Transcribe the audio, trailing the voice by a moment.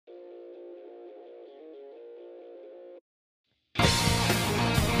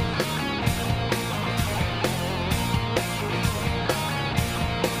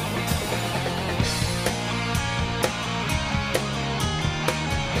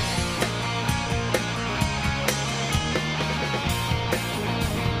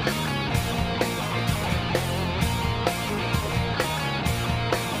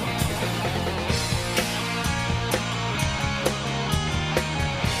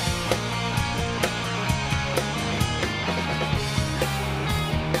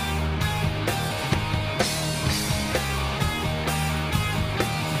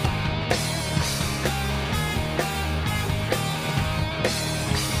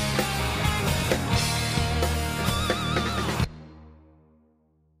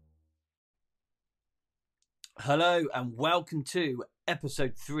Hello and welcome to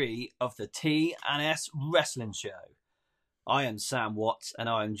episode 3 of the T&S Wrestling Show. I am Sam Watts and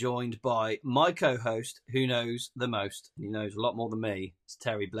I am joined by my co-host who knows the most, and he knows a lot more than me. It's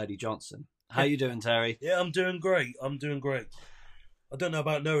Terry Bloody Johnson. How you doing, Terry? Yeah, I'm doing great. I don't know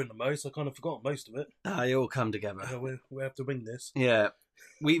about knowing the most. I kind of forgot most of it. They all come together. We have to win this. Yeah,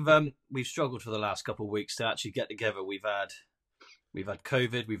 we've struggled for the last couple of weeks to actually get together. We've had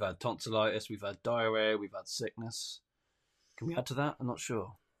COVID, we've had tonsillitis, we've had diarrhea, we've had sickness. Can we add to that? I'm not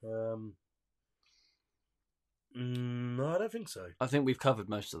sure. No, I don't think so. I think we've covered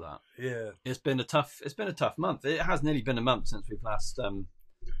most of that. Yeah, It's been a tough month. It has nearly been a month since we've last done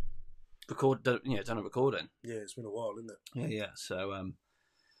a recording. yeah, it's been a while, isn't it? Yeah. So,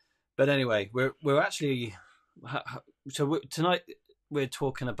 but anyway, we're actually tonight we're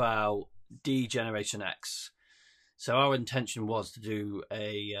talking about D Generation X. So our intention was to do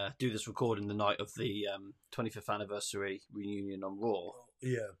this recording the night of the 25th anniversary reunion on Raw.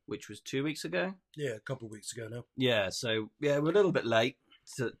 Yeah, which was 2 weeks ago. Yeah, a couple of weeks ago now. Yeah, so we're a little bit late.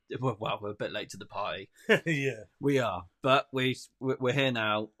 We're a bit late to the party. Yeah, we are, but we're here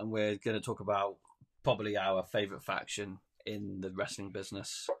now, and we're going to talk about probably our favourite faction in the wrestling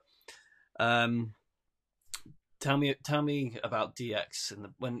business. Tell me about DX, and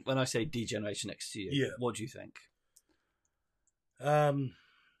when I say D Generation X to you, what do you think? I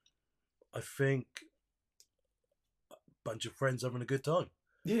think a bunch of friends having a good time.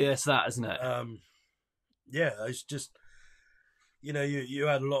 Yeah, it's that, isn't it? Yeah, it's just, you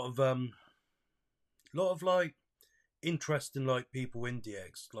had a lot of like interesting like people in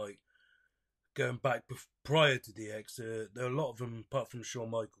DX, like going back prior to DX. There were a lot of them, apart from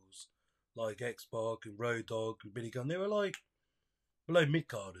Shawn Michaels, like X-Pac and Road Dogg and Billy Gunn. They were like below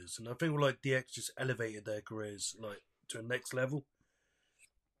mid-carders, and I think like DX just elevated their careers like to a next level.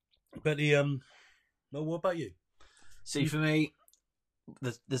 But no, what about you? See, for me,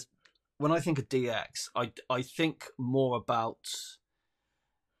 there's when I think of DX, I think more about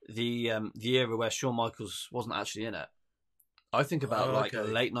the era where Shawn Michaels wasn't actually in it. I think about like a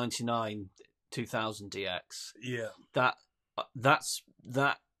late '99, 2000 DX. Yeah, that's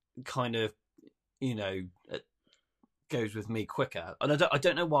kind of goes with me quicker, and I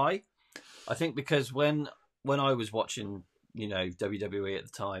don't know why. I think because when I was watching WWE at the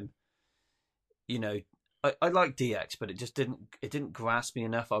time, I liked DX, but it just didn't grasp me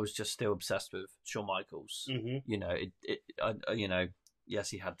enough. I was just still obsessed with Shawn Michaels. Mm-hmm. Yes,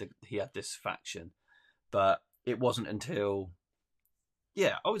 he had this faction, but it wasn't until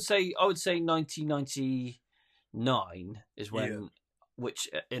I would say 1999 is when, which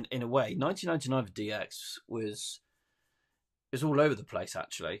in a way 1999 for DX was all over the place.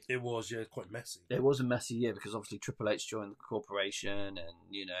 Actually, it was quite messy. It was a messy year because obviously Triple H joined the corporation, and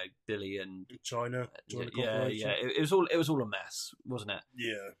Billy and China joined the corporation. It was all a mess, wasn't it?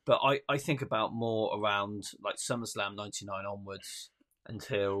 Yeah. But I think about more around like SummerSlam '99 onwards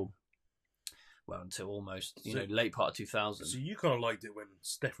until almost late part of 2000. So you kind of liked it when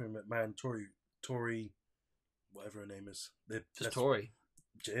Stephanie McMahon, Tori, whatever her name is, Tori.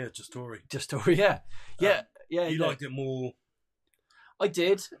 Yeah, just Tori. Just Tori. Yeah. You liked it more. I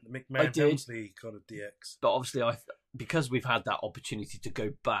did. The McMahon Helmsley kind of DX. But obviously, because we've had that opportunity to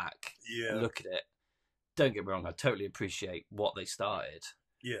go back and look at it, don't get me wrong, I totally appreciate what they started.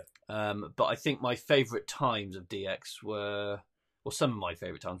 Yeah. But I think my favourite times of DX some of my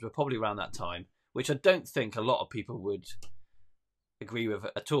favourite times were probably around that time, which I don't think a lot of people would agree with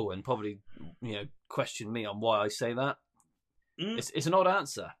at all, and probably, question me on why I say that. It's an odd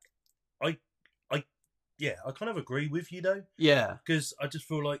answer. I kind of agree with you though. Yeah. Because I just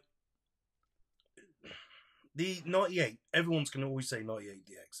feel like the 98, everyone's going to always say 98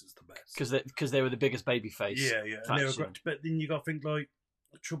 DX is the best. Because they were the biggest babyface. Yeah. And they were great, but then you got to think like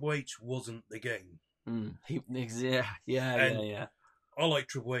Triple H wasn't the game. Yeah. I like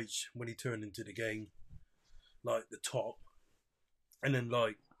Triple H when he turned into the game, like the top. And then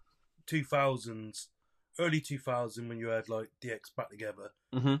like 2000s, early 2000 when you had like DX back together,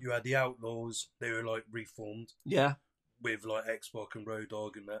 you had the Outlaws, they were like reformed. Yeah. With like X-Pac and Road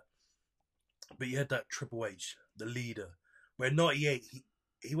Dogg and that. But you had that Triple H, the leader. Where 98,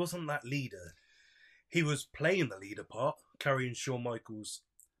 he wasn't that leader. He was playing the leader part, carrying Shawn Michaels'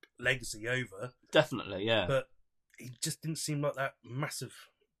 legacy over. Definitely, yeah. But he just didn't seem like that massive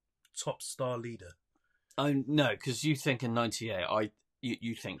top star leader. No, because you think in 98,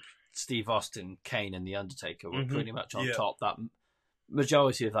 you think Steve Austin, Kane, and The Undertaker were pretty much on top that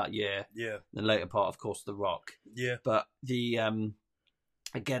majority of that year. Yeah. The later part, of course, The Rock. Yeah. But again,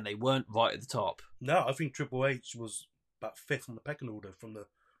 they weren't right at the top. No, I think Triple H was about 5th on the pecking order from the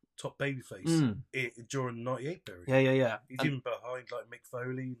top babyface during the '98 period. Yeah. He's even behind like Mick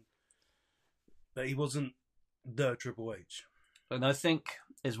Foley, but he wasn't the Triple H. And I think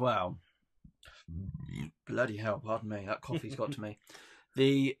as well, bloody hell, pardon me, that coffee's got to me.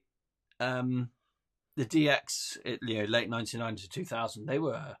 The DX, late 1990 to 2000, they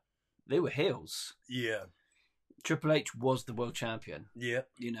were heels. Yeah. Triple H was the world champion. Yeah.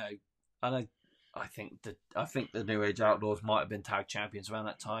 And I think the New Age Outlaws might have been tag champions around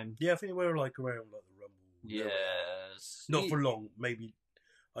that time. Yeah, I think they were like around like the Rumble. Yes. Not for long, maybe.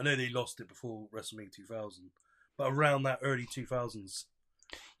 I know they lost it before WrestleMania 2000, but around that early 2000s.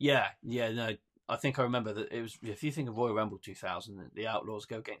 Yeah, no, I think I remember that it was. If you think of Royal Rumble 2000, the Outlaws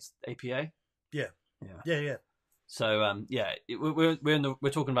go against APA. Yeah. So we're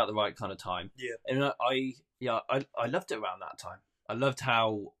talking about the right kind of time. Yeah, and I loved it around that time. I loved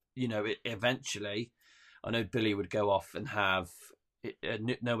how it eventually. I know Billy would go off and have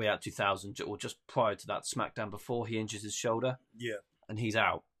No Way Out 2000, or just prior to that SmackDown before he injures his shoulder. Yeah, and he's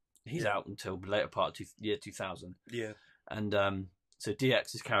out. He's out until the later part of year 2000. Yeah, and so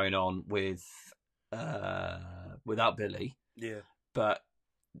DX is carrying on with without Billy. Yeah, but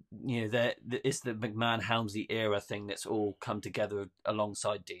it's the McMahon Helmsley era thing that's all come together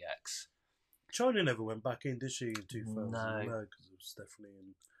alongside DX. China never went back in, did she, in 2000? No, because it was definitely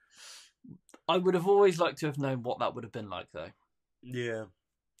in. I would have always liked to have known what that would have been like, though. Yeah.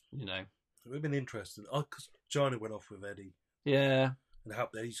 It would have been interesting. Because China went off with Eddie. Yeah. And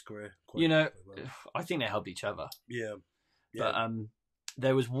helped Eddie's career. I think they helped each other. Yeah. But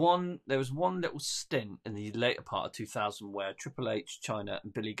there was one little stint in the later part of 2000 where Triple H, China,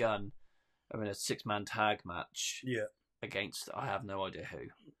 and Billy Gunn are in a 6-man tag match. Yeah. Against I have no idea who.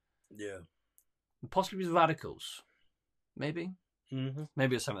 Yeah. Possibly the Radicals. Maybe. Mm-hmm.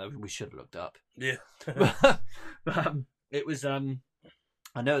 Maybe it's something that we should have looked up. Yeah. but, it was I know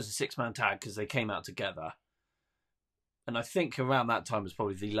it was a 6-man tag because they came out together. And I think around that time was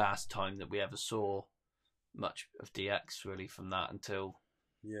probably the last time that we ever saw much of DX really from that until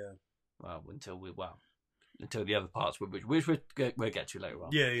until the other parts which we'll get to later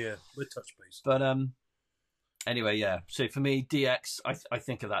on. Yeah, we'll touch base. But anyway, yeah. So for me, DX, I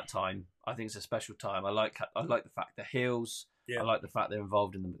think of that time. I think it's a special time. I like the fact they're heels. Yeah. I like the fact they're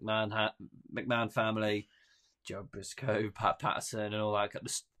involved in the McMahon family, Joe Briscoe, Pat Patterson, and all that.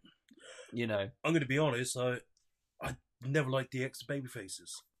 I'm going to be honest. I never liked DX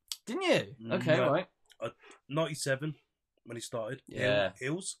babyfaces. Didn't you? Okay, right. 97 when he started. Yeah.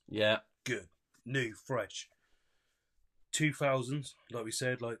 Heels. Yeah. Good. New, fresh. 2000s, like we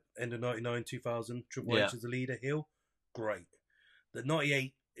said, like end of 99, 2000. Triple H as the leader, heel. Great. The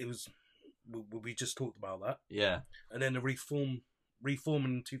 98, it was. We just talked about that. Yeah. And then the reforming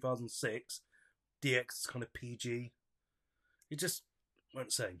in 2006, DX is kind of PG. It just weren't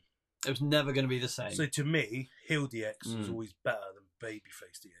the same. It was never going to be the same. So to me, heel DX was always better than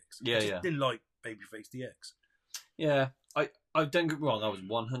babyface DX. Yeah, I just didn't like babyface DX. Yeah. I don't get me wrong, I was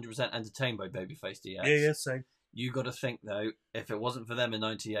 100% entertained by babyface DX. Yeah, same. You got to think, though, if it wasn't for them in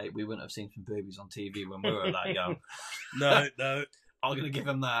 98, we wouldn't have seen some boobies on TV when we were that young. No. I'm going to give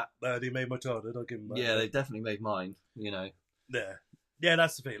them that. No, they made my childhood. I'll give them that. Yeah, they definitely made mine, Yeah. Yeah,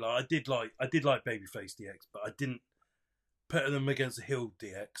 that's the thing. Like, I did like babyface DX, but I didn't put them against the heel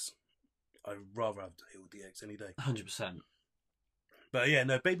DX. I'd rather have the heel DX any day. 100%. But yeah,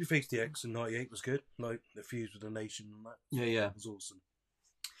 no, babyface DX in 98 was good. Like, the fuse with the nation and that. Yeah. It was awesome.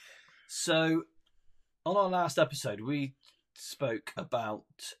 So, on our last episode, we spoke about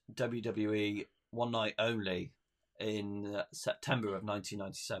WWE One Night Only in September of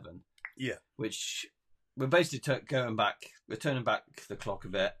 1997. Yeah. Which we're basically going back. We're turning back the clock a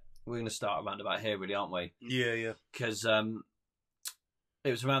bit. We're going to start around about here, really, aren't we? Yeah. Because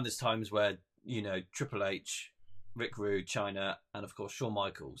it was around this time where, Triple H, Rick Rude, China, and of course Shawn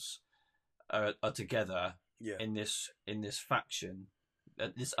Michaels are together in this faction,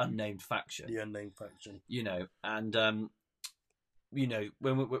 this unnamed faction. The unnamed faction. And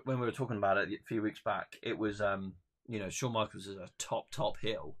when we were talking about it a few weeks back, it was Shawn Michaels is a top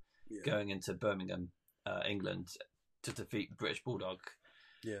heel going into Birmingham, England, to defeat the British Bulldog,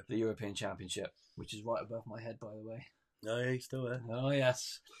 the European Championship, which is right above my head, by the way. Oh yeah, he's still there. Oh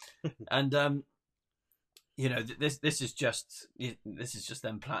yes, and this is just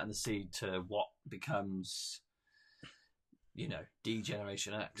them planting the seed to what becomes, D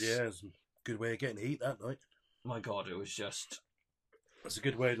Generation X. Yeah, it's a good way of getting heat that night. My God, it was just. That's a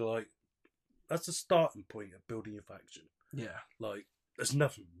good way to That's the starting point of building your faction. Yeah, there's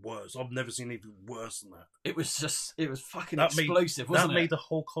nothing worse. I've never seen anything worse than that. It was fucking explosive, wasn't it? That made the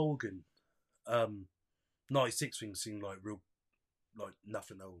Hulk Hogan 96 thing seem like real like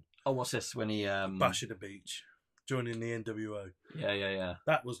nothing at all. Oh, what's this? When he Bash at the Beach, joining the NWO. Yeah.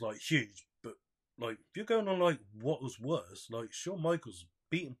 That was like huge, but like if you're going on like what was worse, like Shawn Michaels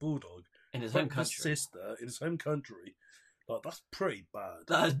beating Bulldog in his home country, his sister in his home country. Like that's pretty bad.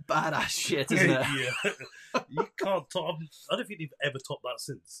 That is badass shit, isn't it? Yeah, you can't top. I don't think they've ever topped that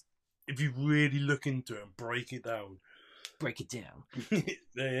since. If you really look into it and break it down. Break it down.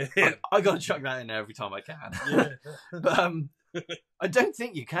 Yeah. I got to chuck that in there every time I can. Yeah. But I don't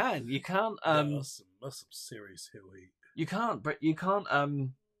think you can. You can't. That's some serious heel heat. You can't. But you can't.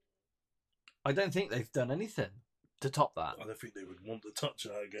 I don't think they've done anything to top that. I don't think they would want to touch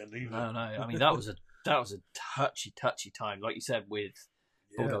that again either. No. I mean, that was a touchy time, like you said, with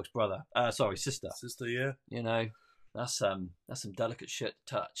Bulldog's brother. Sister. Sister, yeah. You know, that's some delicate shit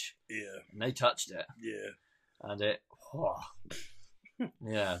to touch. Yeah. And they touched it. Yeah. And it. Oh,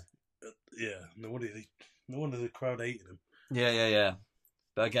 yeah. Yeah. No wonder the crowd hated him. Yeah.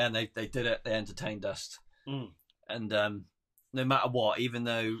 But again, they did it. They entertained us. And no matter what, even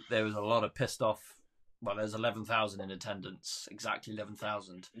though there was a lot of pissed off. Well, there's 11,000 in attendance, exactly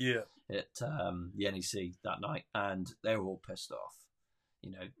 11,000. Yeah. At the NEC that night, and they were all pissed off.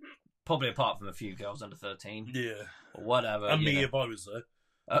 You know, probably apart from a few girls under 13. Yeah. Or whatever. And me if I was there.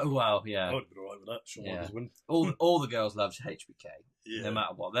 Oh well, yeah. I would have been alright with that. Shawn Michaels win. All the girls love HBK. Yeah. No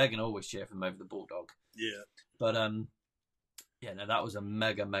matter what, they're gonna always cheer for him over the Bulldog. Yeah. But that was a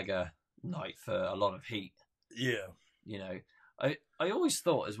mega night for a lot of heat. Yeah. You know, I always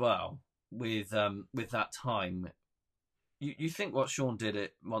thought as well with that time, you think what Shawn did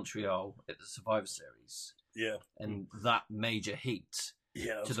at Montreal at the Survivor Series, and that major heat,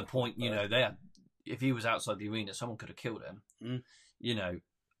 to the point, you know, they had, if he was outside the arena, someone could have killed him. You know,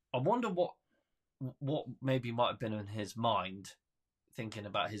 I wonder what maybe might have been in his mind, thinking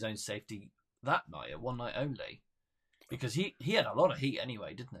about his own safety that night, at one night only. Because he had a lot of heat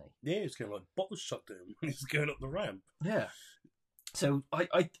anyway, didn't he? Yeah, he was getting like bottles chucked at him when he was going up the ramp. Yeah. So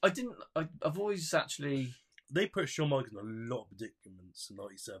I've always actually... They put Shawn Michaels in a lot of predicaments in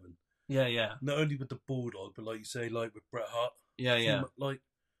 '97. Yeah. Not only with the Bulldog, but like you say, like with Bret Hart. Yeah.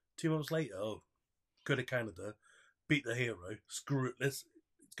 2 months later, go to Canada, beat the hero, screw it, it's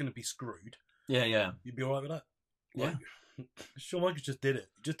going to be screwed. Yeah. You'd be alright with that? Yeah. Shawn Michaels just did it.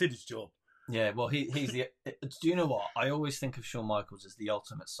 He just did his job. Yeah, well, he's the... Do you know what? I always think of Shawn Michaels as the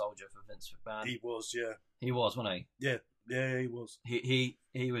ultimate soldier for Vince McMahon. He was, yeah. He was, wasn't he? Yeah, he was.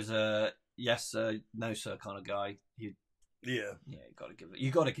 He was a yes sir, no sir kind of guy. You got to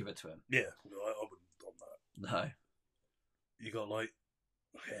give it to him. Yeah, no, I wouldn't have done that. No. You got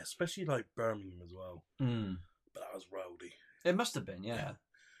especially like Birmingham as well. But that was rowdy. It must have been, yeah.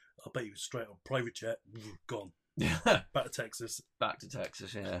 I bet he was straight on private jet, gone. Back to Texas.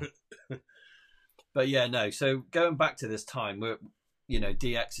 Yeah. But yeah, no. So going back to this time,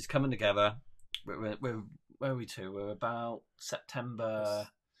 DX is coming together. We're where are we to? We're about September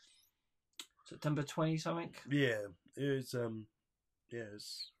 20 something. Yeah, it was.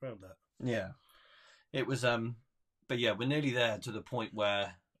 It's around that. Yeah, it was. But yeah, we're nearly there to the point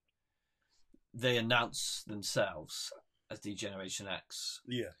where they announce themselves as D-Generation X.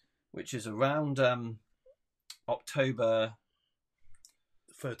 Yeah, which is around October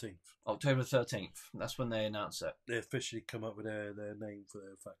 13th. October 13th. That's when they announce it. They officially come up with their name for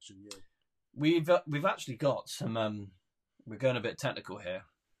their faction. Yeah, we've actually got some. We're going a bit technical here,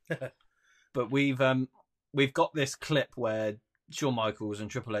 but we've got this clip where Shawn Michaels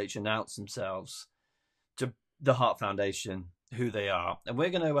and Triple H announce themselves to the Hart Foundation, who they are, and we're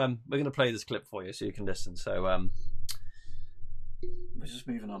gonna play this clip for you so you can listen. So we're just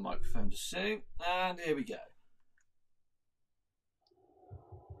moving our microphone to Sue, and here we go.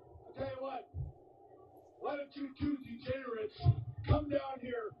 Tell you what, why don't you two degenerates come down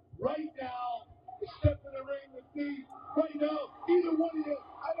here right now and step in the ring with me right now? Either one of you,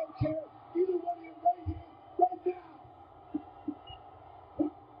 I don't care. Either one of you right here, right now.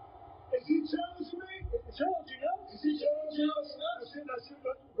 Is he challenging me? Is he challenging us? Is he challenging us? I said,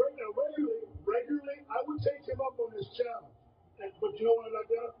 right now, regularly, I would take him up on this challenge. But you know what I'm not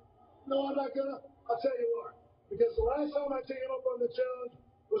gonna? No, I'm not gonna. I'll tell you why. Because the last time I took him up on the challenge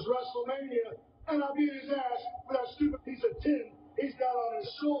was WrestleMania, and I beat his ass with that stupid piece of tin he's got on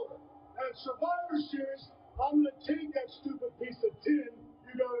his shoulder. And at Survivor Series, I'm gonna take that stupid piece of tin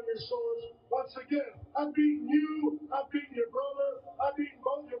you got on your shoulders once again. I've beaten you, I've beaten your brother, I've beaten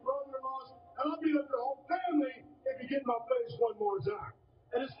both your brother-in-laws, and I'll beat up your whole family if you get in my face one more time.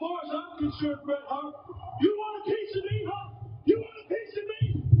 And as far as I'm concerned, Bret Hart, you want a piece of me, huh? You want a piece of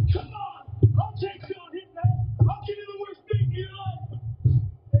me? Come on! I'll take you on him, man! I'll give you the worst beat in your life!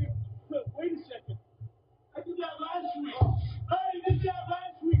 Hey, look, wait a second. I did that last week. I did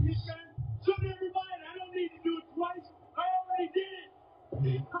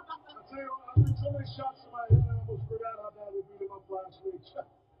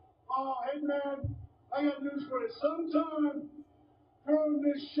Oh, hey man, I got news for you. Sometime during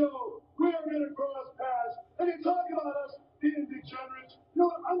this show, we are going to cross paths, and you talk about us being degenerates. You know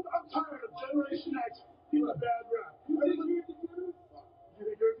what? I'm tired of Generation X being a bad rap. You think you're degenerate? You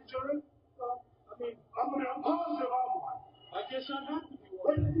think you're degenerate? I mean, I'm positive I'm one. I guess I'd have to be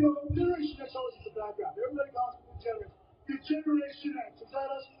one. But, you know, Generation X always is a bad rap. Everybody calls it degenerates. Degeneration X, is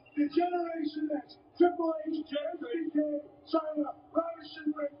that us? Degeneration X, Triple H, JSBK, China,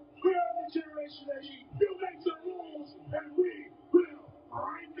 Ryerson Rick. We are the Generation X. You make the rules, and we will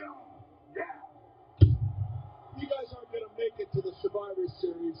break them. Yeah. You guys aren't going to make it to the Survivor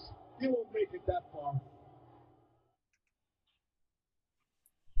Series. You won't make it that far.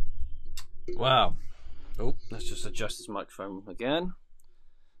 Wow. Oh, let's just adjust this microphone again.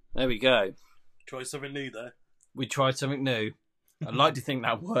 There we go. Try something new there. We tried something new. I'd like to think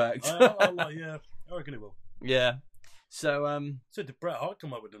that worked. Yeah, I reckon it will. Yeah. So, So did Bret Hart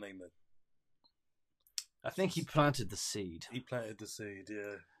come up with the name then? I think he planted the seed. He planted the seed,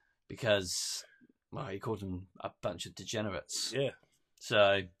 yeah. Because, well, he called them a bunch of degenerates. Yeah.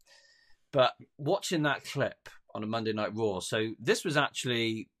 So, but watching that clip on a Monday Night Raw, so this was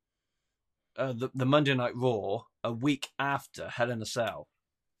actually the Monday Night Raw a week after Hell in a Cell.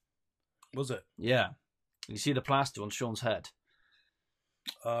 Was it? Yeah. You see the plaster on Sean's head?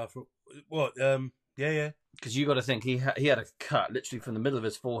 For what? Yeah. Because you got to think he had a cut literally from the middle of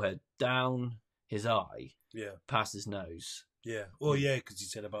his forehead down his eye, Yeah. past his nose. Yeah. Well, yeah, because you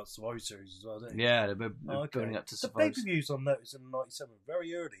said about Survivor Series as well, didn't you? Yeah, they're building up to The Survivor. pay-per-views on notice in '97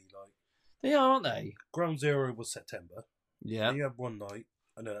 very early. Like They are, aren't they? Ground Zero was September. Yeah. Then you had one night.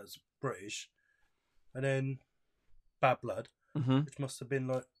 I know that's British, and then Bad Blood, which must have been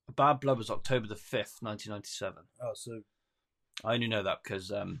like Bad Blood was October the 5th, 1997. oh, so I only know that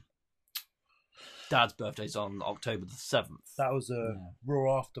because Dad's birthday's on October the 7th. that was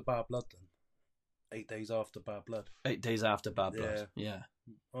Raw after Bad Blood then. 8 days after Bad Blood. 8 days after Bad Blood. Yeah.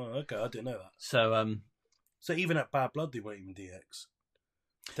 Oh, okay, I didn't know that. So, So even at Bad Blood, they weren't even DX.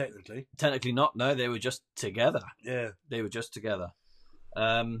 technically not. No, they were just together. Yeah. They were just together.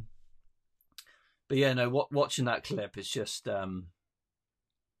 But yeah, no. Watching that clip is just the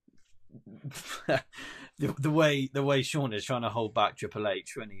way Sean is trying to hold back Triple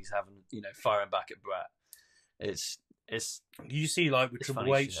H when he's having firing back at Bret. It's You see, like with it's Triple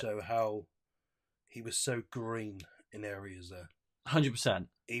funny H, shit. though, how he was so green in areas there. 100%.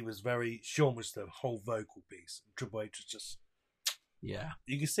 He was Sean was the whole vocal piece. Triple H was just, Yeah,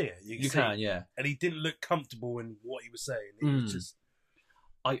 you can see it. you can. Yeah, And he didn't look comfortable in what he was saying. He was just,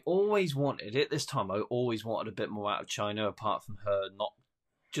 I always wanted at this time. I always wanted a bit more out of China, apart from her not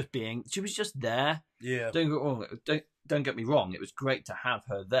just being. She was just there. yeah. Don't get wrong. Don't get me wrong. It was great to have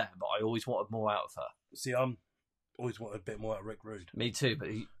her there, but I always wanted more out of her. See, I'm always wanted a bit more out of Rick Rude. Me too, but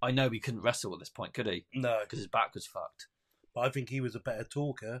I know he couldn't wrestle at this point, could he? No, Because his back was fucked. but I think he was a better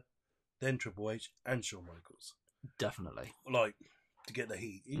talker than Triple H and Shawn Michaels. Definitely. Like to get the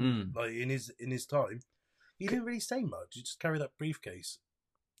heat, like in his time, he didn't really say much. He just carried that briefcase.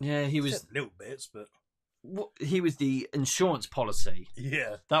 Yeah, he was. Said little bits, but He was the insurance policy.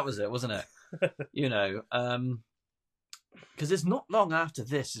 yeah, That was it, wasn't it? Because it's not long after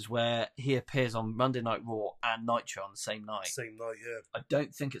this is where he appears on Monday Night Raw and Nitro on the same night. same night. Yeah, I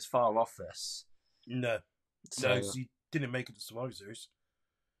don't think it's far off this. no, So, he didn't make it to Survivor Series.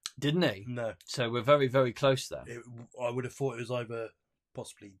 didn't he? No, So we're very, very close there. I would have thought it was either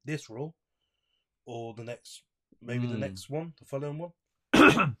possibly this Raw or the next, maybe the next one, the following one.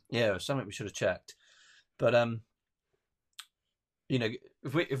 Yeah, something we should have checked. But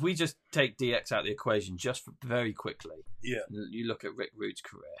if we just take DX out of the equation just very quickly, Yeah, you look at Rick Rude's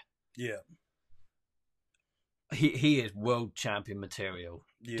career. yeah, He is world champion material,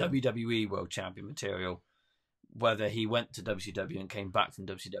 yeah. WWE world champion material. Whether he went to WCW and came back from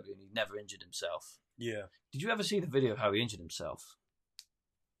WCW and he never injured himself. Yeah. Did you ever see the video of how he injured himself?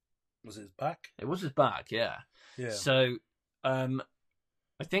 Was it his back? It was his back, yeah. Yeah. So, I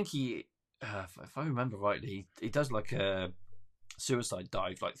think he, if I remember rightly, he does like a suicide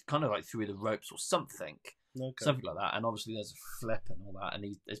dive, like kind of like through the ropes or something, something like that. And obviously there's a flip and all that,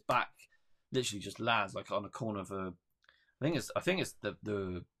 and his back literally just lands like on a corner of a. I think it's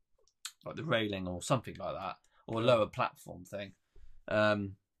the like the railing or something like that, or a lower platform thing.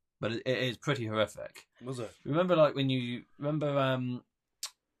 But it is pretty horrific. Was it? Remember, like when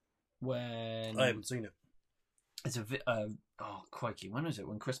I haven't seen it. It's oh crikey, when was it?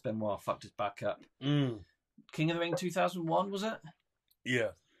 When Chris Benoit fucked his back up. Mm. King of the Ring 2001, was it? Yeah.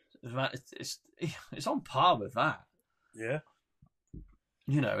 It's on par with that. Yeah.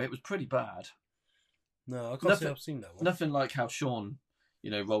 It was pretty bad. No, I can't say I've seen that one. Nothing like how Sean,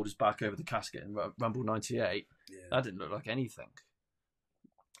 rolled his back over the casket in Rumble 98. Yeah. That didn't look like anything.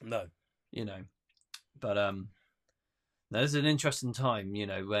 No. But there's an interesting time,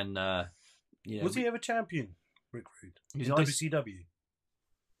 when was he ever champion, Rick Rude? He's In always- WCW?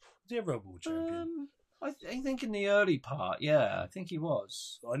 Was he ever a world champion? I think in the early part, yeah, I think he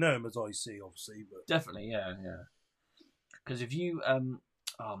was. I know him as IC, obviously, but Definitely, yeah. Because if you,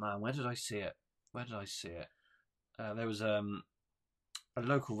 oh man, where did I see it? There was a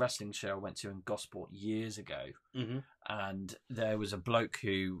local wrestling show I went to in Gosport years ago, and there was a bloke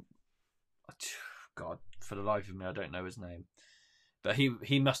who, God, for the life of me, I don't know his name, but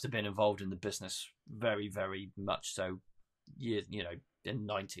he must have been involved in the business very, very much so, in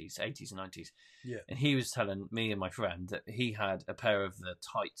the 90s, 80s and 90s. Yeah. And he was telling me and my friend that he had a pair of the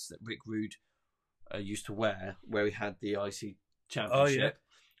tights that Rick Rude used to wear, where he had the IC championship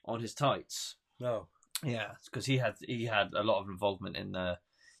on his tights. no. Yeah, because he had a lot of involvement in the.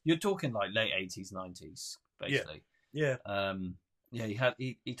 You're talking like late 80s, 90s, basically. Yeah.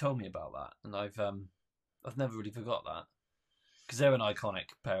 He told me about that, and I've never really forgot that, because they're an iconic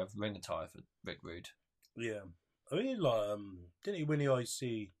pair of ring attire for Rick Rude. Yeah. I mean, didn't he win the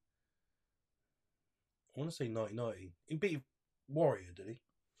IC? I want to say 1990. He beat Warrior, did he?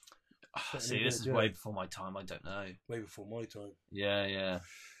 See, this is way before my time. I don't know. Way before my time. Yeah.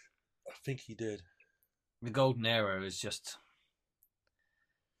 I think he did. The golden era is just.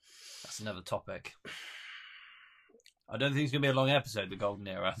 That's another topic. I don't think it's going to be a long episode, the golden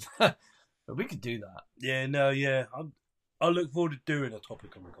era. But we could do that. Yeah. I look forward to doing a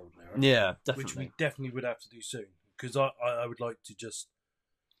topic on the golden era. Yeah, definitely. Which we definitely would have to do soon. Because I would like to just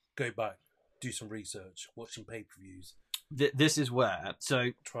go back, do some research, watch some pay-per-views. This is where,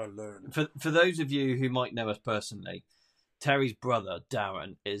 so try and learn. For those of you who might know us personally, Terry's brother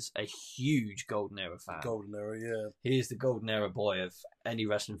Darren is a huge golden era fan. Golden era, yeah. He is the golden era boy of any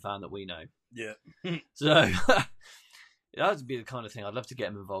wrestling fan that we know. Yeah. So that would be the kind of thing I'd love to get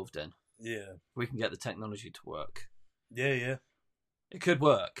him involved in. Yeah. We can get the technology to work. Yeah. It could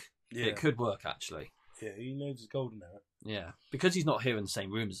work. Yeah. It could work, actually. Yeah, he knows his golden era. Yeah, because he's not here in the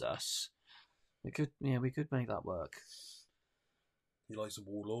same room as us. We could make that work. He likes a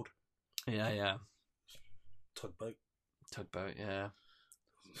warlord. Yeah. Tugboat, yeah.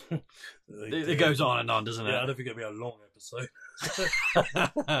 It goes on and on, doesn't it? Yeah, I don't think it'll be a long episode.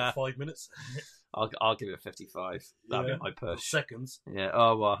 5 minutes. I'll give it 55. That'll be my push. Seconds. Yeah.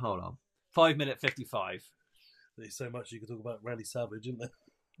 Oh well, hold on. 5-minute 55. There's so much you could talk about Randy Savage, isn't there?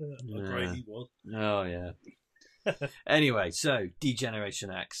 Yeah. How great he was. Oh yeah. Anyway, so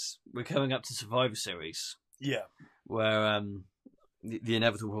D-Generation X. We're coming up to Survivor Series. Yeah. Where the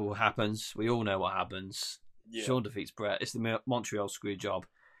inevitable happens. We all know what happens. Yeah. Shawn defeats Brett. It's the Montreal screw job.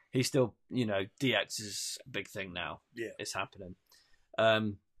 He's still, DX is a big thing now. Yeah. It's happening.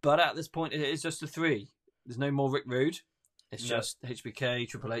 But at this point, it is just the three. There's no more Rick Rude. It's just HBK,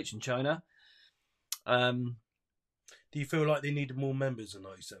 Triple H, and China. Do you feel like they needed more members in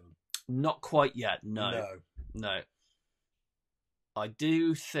 97? Not quite yet, no. I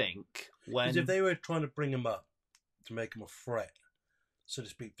do think Because if they were trying to bring him up to make him a threat, so to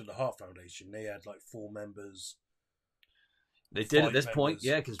speak, for the Hart Foundation, they had like 4 members. They did at this members. point,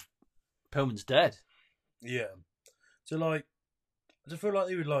 yeah, because Pillman's dead. Yeah. So, like, I just feel like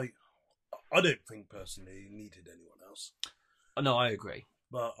they would, like, I don't think personally he needed anyone else. No, I agree.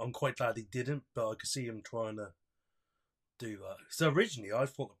 But I'm quite glad he didn't, but I could see him trying to do that. So originally, I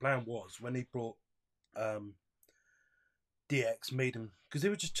thought the plan was when he brought DX, made him, because they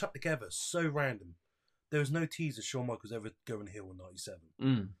were just chucked together, so random. There was no teaser Shawn Michaels ever going heel in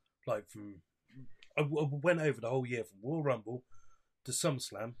 97. Like, I went over the whole year from Royal Rumble to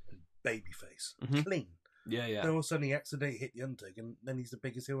SummerSlam, babyface, clean. Yeah. Then all of a sudden he accidentally hit the Undertaker, and then he's the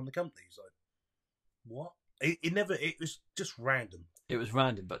biggest heel in the company. He's like, what? It was just random. It was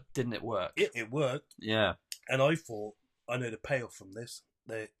random, but didn't it work? It worked. Yeah. And I thought, I know the payoff from this.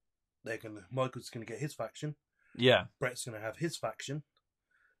 Michael's gonna get his faction. Yeah. Brett's gonna have his faction.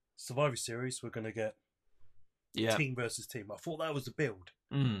 Survivor Series, we're gonna get team versus team. I thought that was the build.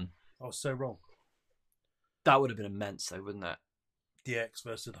 I was so wrong. That would have been immense, though, wouldn't it? DX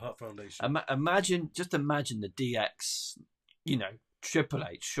versus the Hart Foundation. Imagine the DX, Triple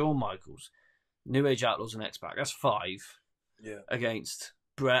H, Shawn Michaels, New Age Outlaws, and X-Pac. That's 5. Yeah. Against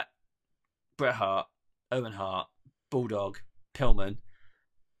Bret Hart, Owen Hart, Bulldog, Pillman,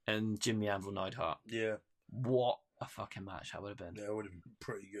 and Jimmy Anvil Neidhart. Yeah. What a fucking match that would have been. Yeah, it would have been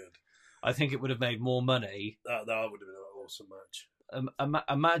pretty good. I think it would have made more money. That would have been an awesome match.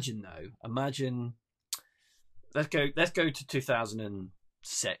 Imagine though. Let's go to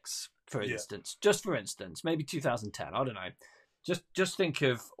 2006 for instance. Just for instance, maybe 2010. I don't know. Just think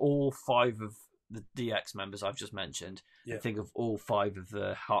of all 5 of the DX members I've just mentioned, Yeah. and think of all 5 of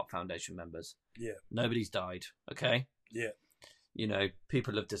the Heart Foundation members. Yeah. Nobody's died, okay? Yeah. You know,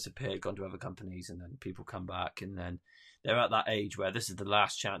 people have disappeared, gone to other companies, and then people come back, and then they're at that age where this is the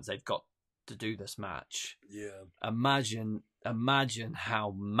last chance they've got to do this match. Yeah. Imagine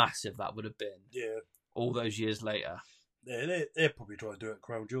how massive that would have been. Yeah. All those years later. Yeah, they're probably trying to do it at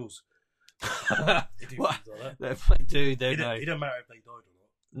Crown Jewels. They do What? things like that. They do, don't It they? don't matter if they died or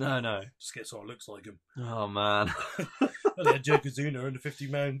not. No. Just get someone who looks like him. Oh, man. Well, they had Yokozuna in the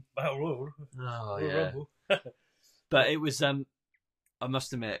 50-man Battle Royal. Oh, Royal yeah. Rumble. But it was, I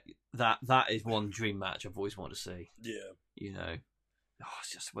must admit, that is one dream match I've always wanted to see. Yeah. You know, it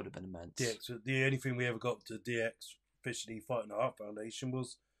just would have been immense. DX. The only thing we ever got to DX officially fighting the Heart Foundation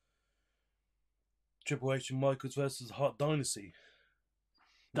was Triple H and Michaels versus Heart Dynasty.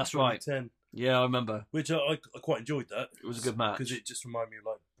 That's right. 2010. Yeah, I remember. Which I quite enjoyed that. It was a good match. Because it just reminded me of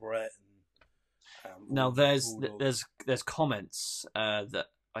like Brett and Now there's Bulldog. there's comments that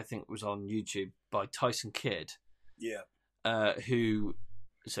I think was on YouTube by Tyson Kidd, Yeah. who,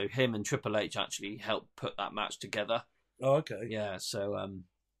 so him and Triple H actually helped put that match together. Oh, okay. Yeah. So and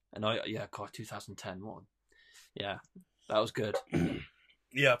God, 2010 one. Yeah, that was good.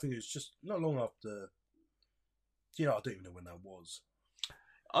 Yeah, I think it was just not long after. I don't even know when that was.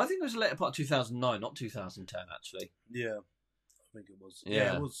 I think it was the later part of 2009, not 2010 actually. Yeah, I think it was.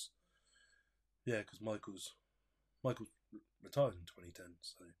 Yeah. It was. Yeah, because Michael's retired in 2010.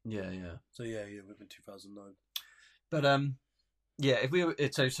 So yeah, within 2009. But yeah, if we were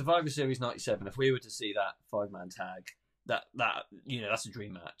so Survivor Series 97, if we were to see that 5-man tag, that that's a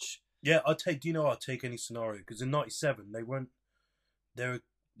dream match. Yeah, I'd take any scenario because in '97 they weren't. They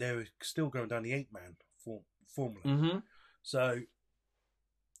were still going down the 8-man formula. Mm-hmm. So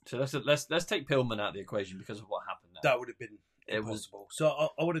let's take Pillman out of the equation because of what happened there. that would have been impossible. So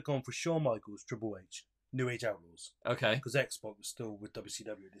I would have gone for Shawn Michaels, Triple H, New Age Outlaws. Okay. Because X-Pac was still with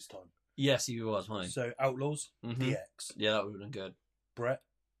WCW at this time. Yes, he was, wasn't he? So Outlaws, Mm-hmm. DX, Yeah, that would have been good. Brett,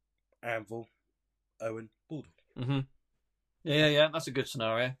 Anvil, Owen, Bulldog. Mm-hmm. Yeah. That's a good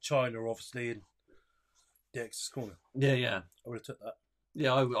scenario. China, obviously, in DX's corner. Yeah. I would have took that.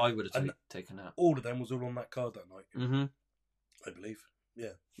 Yeah, I would have And taken that. all of them was all on that card that night, Mm-hmm. I believe.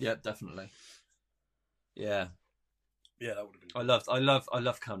 Yeah. Yeah, definitely. Yeah. Yeah, that would have been. I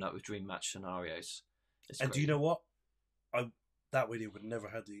love coming up with dream match scenarios. It's And great. do you know what? That way they would never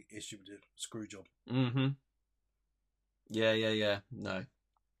had the issue with the screw job. Mm-hmm. Yeah. No.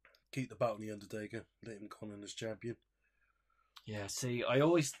 Keep the belt on the Undertaker. Let him con in as champion. Yeah, see,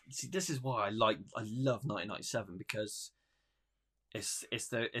 this is why I love 1997 because it's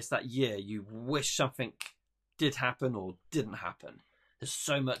that year you wish something did happen or didn't happen. There's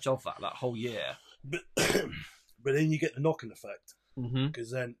so much of that whole year. But then you get the knocking effect. Mm-hmm.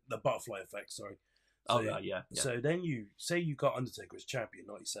 Because then the butterfly effect, sorry. Oh, So- yeah. So then you say you got Undertaker as champion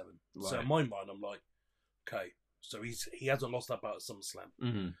 97. So Right. in my mind, I'm like, okay, so he hasn't lost that belt at SummerSlam.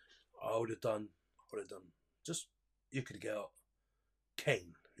 Mm-hmm. I would have done. Just you could get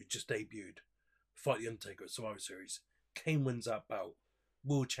Kane, who just debuted, fight the Undertaker at Survivor Series. Kane wins that bout,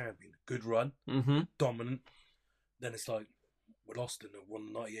 world champion, good run, Mm-hmm. dominant. Then it's like with Austin that won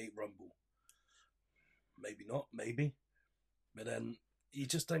the '98 Rumble. Maybe not, maybe, but then you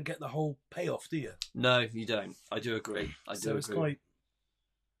just don't get the whole payoff, do you? No, you don't. I do agree. So it's like,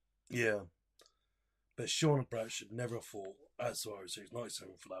 yeah. But Shawn and Brett should never have fought at Survivor Series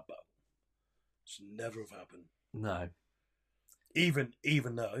 97 for that battle. Should never have happened. No. Even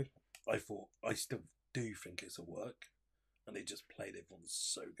though I still do think it's a work, and they just played it on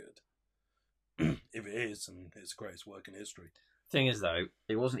so good. If it is, and it's the greatest work in history. Thing is, though,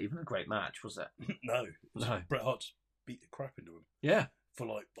 it wasn't even a great match, was it? No, No. Bret Hart just beat the crap into him Yeah. for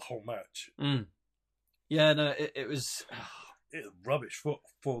like the whole match. Mm. Yeah, no, it was... It was rubbish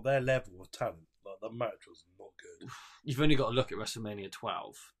for their level of talent. Like the match was not good. You've only got to look at WrestleMania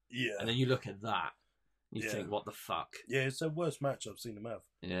 12, Yeah, and then you look at that, and you Yeah. think, what the fuck? yeah, it's the worst match I've seen them have.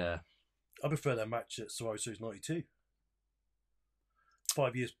 Yeah. I prefer their match at Survivor Series 92.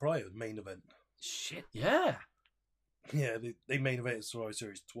 5 years prior, main event. Shit, yeah. Yeah, they main evented Survivor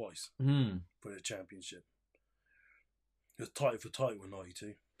Series twice Mm. for the championship. It was title for title in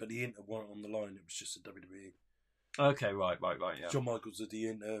 92, but the Inter weren't on the line. It was just a WWE. Okay, right, yeah. Shawn Michaels did the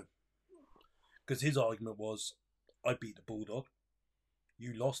Inter because his argument was, I beat the Bulldog.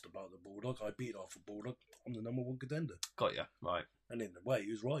 You lost about the Bulldog. I beat off the Bulldog. I'm the number one contender. Got you, right. And in a way,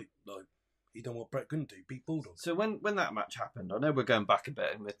 he was right. Like, he done what Brett couldn't do, beat Bulldog. So when that match happened, I know we're going back a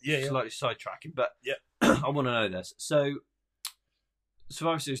bit and we're Yeah. slightly sidetracking, but Yeah. I want to know this. So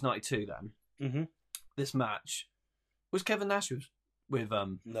Survivor Series 92 then, Mm-hmm. this match, Was Kevin Nash with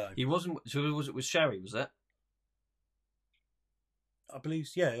No. He wasn't. So was it with Sherry? Was it? I believe,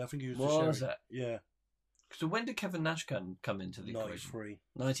 yeah, I think he was with Was Sherry. it? Yeah. So when did Kevin Nash come into the equation? 93.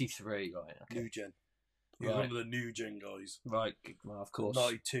 93, right? Okay. New gen. He was Right. one of the new gen guys. Right. Well, of course.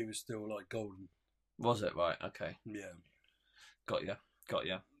 92 is still like golden. Was it right? Okay. Yeah. Got you.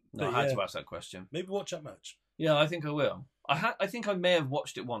 No, But I had yeah. to ask that question. Maybe watch that match. Yeah, I think I will. I think I may have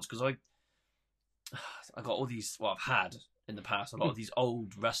watched it once because I got all these. Well, I've had in the past a lot of these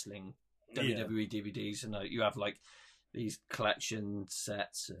old wrestling WWE DVDs, and you have like these collection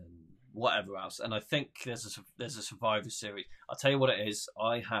sets and whatever else. And I think there's a Survivor Series. I'll tell you what it is.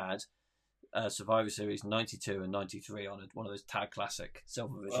 I had Survivor Series 92 and 93 on one of those Tag Classic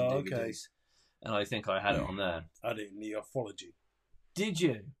Silver Vision DVDs, and I think I had it on there. I had it in the Ufology. Did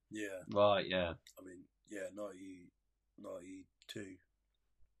you? Yeah. Right. Yeah. I mean, yeah, 92.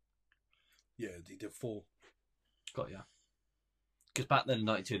 Yeah, he did 4. Got ya. Because back then in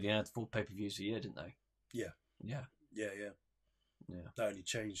 92, they had 4 pay-per-views a year, didn't they? Yeah. Yeah. Yeah. That only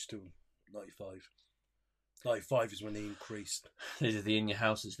changed to 95. 95 is when he increased. They did the In Your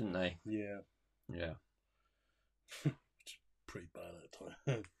Houses, didn't they? Yeah. Yeah. Pretty bad at the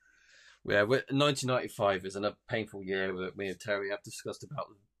time. Yeah, 1995 is another painful year that me and Terry have discussed about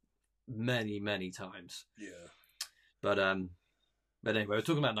many, many times. Yeah. But anyway, we're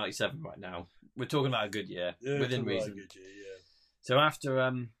talking about 97 right now. We're talking about a good year, within reason. Good year, yeah. So after,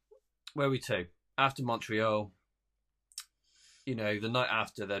 where are we to? After Montreal, the night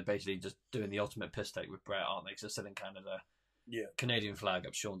after, they're basically just doing the ultimate piss take with Brett, aren't they? Because they're still in Canada. Yeah. Canadian flag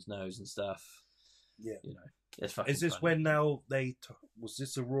up Sean's nose and stuff. Yeah. It's fucking Is this funny. when now was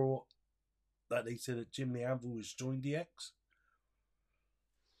this a Raw that they said that Jim the Anvil has joined DX?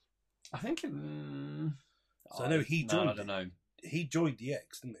 I think it... So I know he joined. I don't know. He joined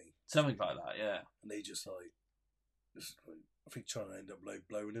DX, didn't he? Something like that, yeah. And they just I think China ended up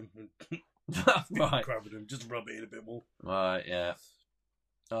blowing him and Right. grabbing him, just rub it in a bit more. Right, yeah.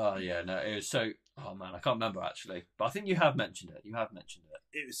 Oh, yeah, no, it was so... Oh, man, I can't remember, actually. But I think you have mentioned it.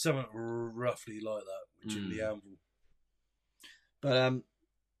 It was something roughly like that with Jim the Anvil. But,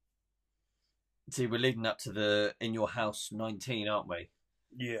 see, we're leading up to the In Your House 19, aren't we?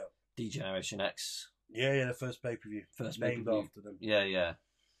 Yeah. D-Generation X. Yeah, the first pay-per-view. Named after them. Yeah.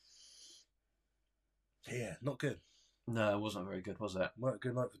 Yeah, not good. No, it wasn't very good, was it? Not a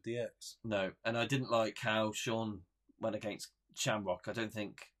good night for DX. No, and I didn't like how Sean went against Shamrock. I don't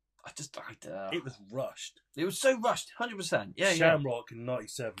think... It was rushed. It was so rushed, 100%. Yeah, Shamrock in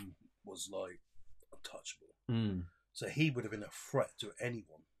 97 was like untouchable. Mm. So he would have been a threat to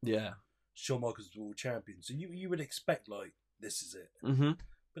anyone. Yeah. Shawn Michaels was world champion. So you would expect, like, this is it. Mm-hmm.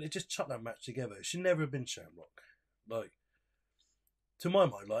 But it just chucked that match together. It should never have been Shamrock. Like, to my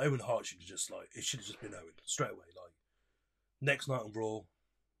mind, like, Owen Hart should have just, like, it should have just been Owen straight away. Like, next night on Raw,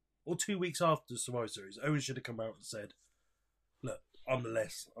 or 2 weeks after the Survivor Series, Owen should have come out and said, look, I'm the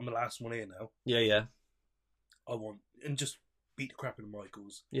last one here now. Yeah. And just beat the crap out of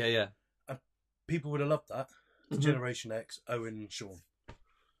Michaels. Yeah. And people would have loved that. Mm-hmm. Generation X, Owen and Shawn.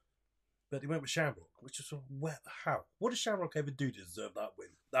 But they went with Shamrock, which is sort of, how? What did Shamrock ever do to deserve that win,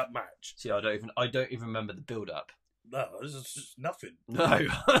 that match? See, I don't even remember the build-up. No, this is just nothing. No.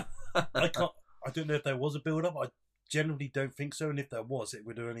 I don't know if there was a build-up. I generally don't think so. And if there was, it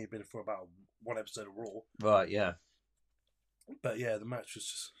would have only been for about one episode of Raw. Right, yeah. But yeah, the match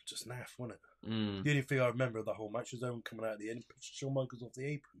was just naff, wasn't it? Mm. The only thing I remember of the whole match was Owen coming out at the end and pushing Shawn Michaels off the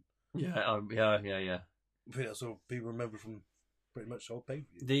apron. Yeah, yeah. I think that's all people remember from pretty much the whole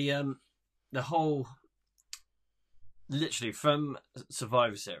pay-per-view. The whole, literally from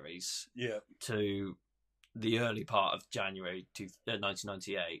Survivor Series to the early part of January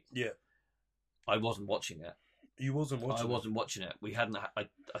 1998. Yeah, I wasn't watching it. You wasn't watching. I wasn't watching it. We hadn't. I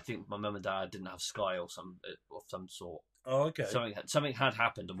think my mum and dad didn't have Sky or some sort. Oh, okay. Something had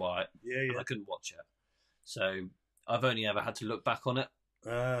happened and why I couldn't watch it. So I've only ever had to look back on it.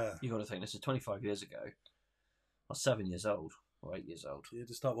 You got to think this is 25 years ago. I was 7 years old or 8 years old. You had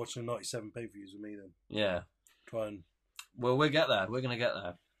to start watching 97 pay-per-views with me then. Yeah. Try and. Well, we'll get there. We're going to get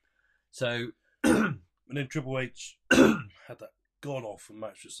there. So. And then Triple H had that god-awful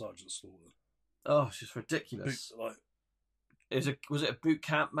match with Sergeant Slaughter. Oh, it's just ridiculous. Was it a boot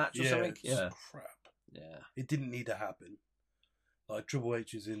camp match or something? Yeah. Crap. Yeah. It didn't need to happen. Like, Triple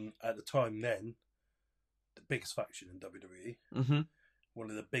H is at the time then, the biggest faction in WWE. Mm-hmm. One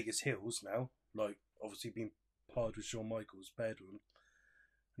of the biggest heels now. Like, obviously being paired with Shawn Michaels, paired with him.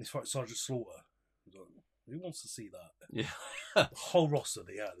 And he's fighting Sergeant Slaughter. Like, who wants to see that? Yeah. The whole roster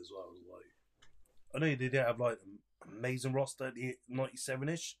they had as well. Was like, I know they didn't have like an amazing roster at the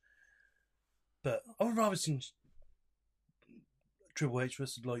 97-ish, but I would rather seen Triple H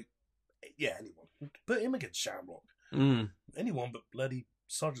versus anyone. Put him against Shamrock. Anyone but bloody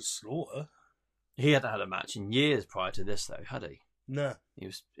Sergeant Slaughter. He hadn't had a match in years prior to this, though, had he? Nah. He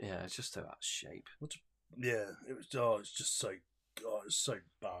was, it's just so out of shape. It was. Oh, it's just so. God, it's so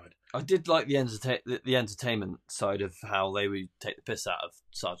bad. I did like the entertainment side of how they would take the piss out of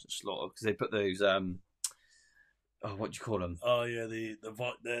Sergeant Slaughter because they put those what do you call them? Oh yeah, the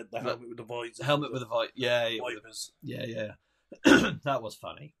helmet with the visor. Helmet with the visor. Yeah, wipers. Yeah. That was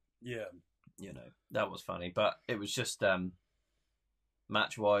funny. Yeah, that was funny, but it was just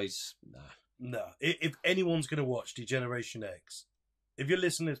match wise. No. If anyone's going to watch Degeneration X, if you're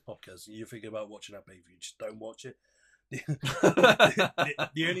listening to this podcast and you're thinking about watching that pay-per-view, just don't watch it.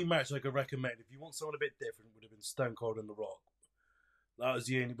 The only match I could recommend, if you want someone a bit different, would have been Stone Cold and The Rock. That was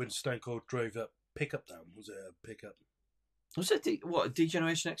the only when Stone Cold drove that pickup down. Was it a pickup? Was it a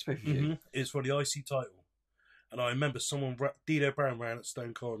Degeneration X pay-per-view? Mm-hmm. It's for the IC title. And I remember Dino Brown ran at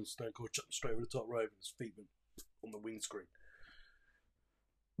Stone Cold and Stone Cold chucked him straight over the top rope and his feet went on the windscreen.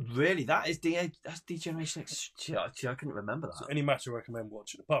 Really? That's Degeneration X? I couldn't remember that. So any match I recommend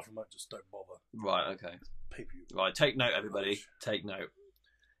watching. Apart from that, just don't bother. Right, okay. Pay-per-view. Right, take note, everybody. Take note.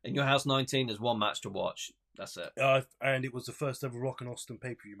 In Your House 19, there's one match to watch. That's it. And it was the first ever Rock and Austin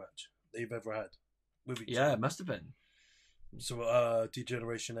pay-per-view match they've ever had. With each other. It must have been. So,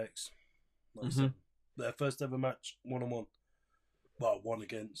 Degeneration X. Their first ever match, 1-on-1. Well, 1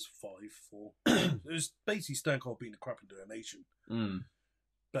 against 5, 4. It was basically Stone Cold beating the crap into their nation.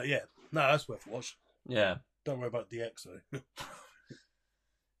 But yeah, that's worth a watch. Yeah. Don't worry about DX though.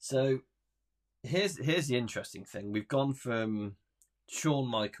 So, here's the interesting thing. We've gone from Shawn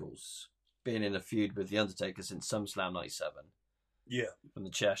Michaels being in a feud with The Undertaker since SummerSlam 97. Yeah. From the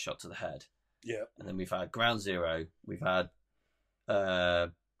chair shot to the head. Yeah. And then we've had Ground Zero. We've had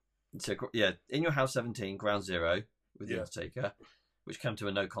In Your House 17, Ground Zero with The Undertaker, which came to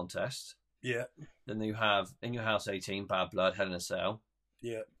a no contest. Yeah. Then you have In Your House 18, Bad Blood, Hell in a Cell.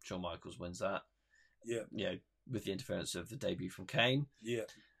 Yeah. Shawn Michaels wins that. Yeah. Yeah, with the interference of the debut from Kane. Yeah.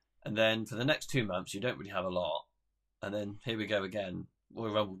 And then for the next 2 months, you don't really have a lot. And then here we go again.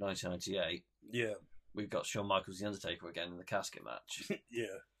 Royal Rumble 1998. Yeah. We've got Shawn Michaels, The Undertaker again in the casket match.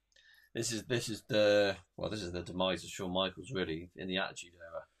 Yeah. This is the demise of Shawn Michaels really in the Attitude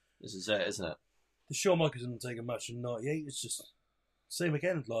Era. This is it, isn't it? The Shawn Michaels Undertaker match in '98 is just same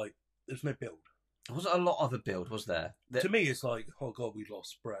again. Like there's no build. There wasn't a lot of a build, was there? To me, it's like, oh god, we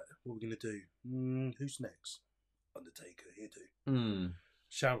lost Brett. What are we gonna do? Who's next? Undertaker here too.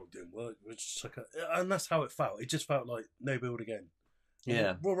 Shamrock didn't work, and that's how it felt. It just felt like no build again.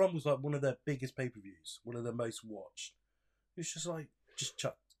 Yeah. Royal Rumble was like one of their biggest pay-per-views, one of their most watched. It's just like just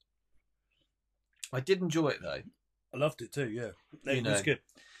chucked. I did enjoy it though. I loved it too. Yeah, it was good.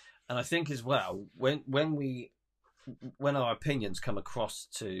 And I think as well when our opinions come across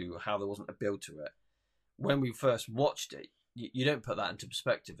to how there wasn't a build to it, when we first watched it, you don't put that into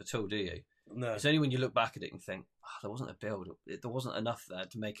perspective at all, do you? No. It's only when you look back at it and think, oh, there wasn't a build. There wasn't enough there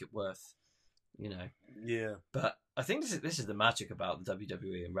to make it worth, Yeah. But I think this is the magic about the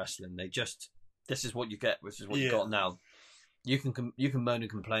WWE and wrestling. This is what you get. This is what you got now. You can moan and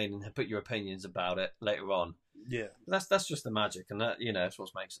complain and put your opinions about it later on. Yeah. But that's just the magic, and that that's what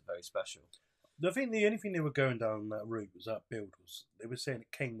makes it very special. I think the only thing they were going down that route was that build was they were saying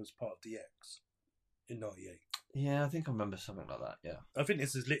that Kane was part of DX in '98. Yeah, I think I remember something like that. Yeah. I think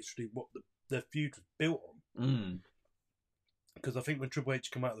this is literally what the feud was built on. Because I think when Triple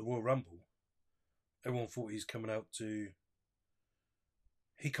H came out of the Royal Rumble, everyone thought he come out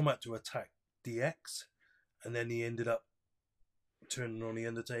to attack DX, and then he ended up turning on the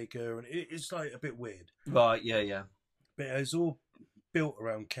Undertaker, and it's like a bit weird. Right? Yeah. But it's all built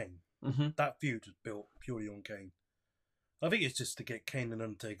around Kane. Mm-hmm. That feud was built purely on Kane. I think it's just to get Kane and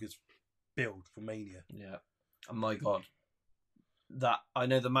Undertaker's build for Mania. Yeah. Oh my God. That I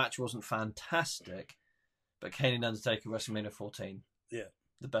know the match wasn't fantastic, but Kane and Undertaker WrestleMania 14. Yeah.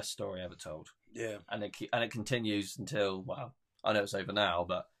 The best story ever told. Yeah. And it continues until, well, I know it's over now,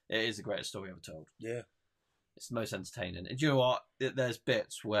 but it is the greatest story ever told. Yeah. It's the most entertaining. And do you know what? There's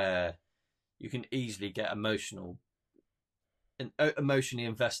bits where you can easily get emotionally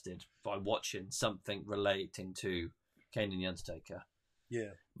invested by watching something relating to Kane and the Undertaker.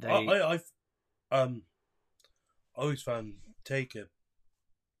 Yeah. I always found Taker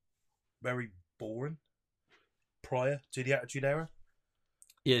very boring prior to the Attitude Era.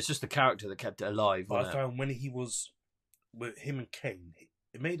 Yeah, it's just the character that kept it alive. But I found when he was with him and Kane,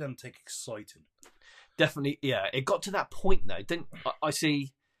 it made Undertaker exciting. Definitely, yeah. It got to that point though.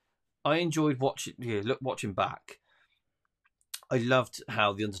 I enjoyed watching back. I loved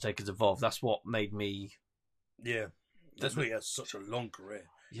how the Undertaker's evolved. That's what made me, That's why he has such a long career.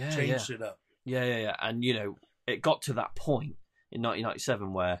 Yeah, Changed it up. Yeah. And, it got to that point in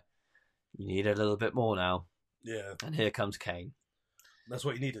 1997 where you need a little bit more now. Yeah. And here comes Kane. That's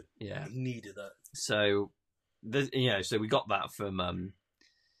what he needed. Yeah. He needed that. So, so we got that from,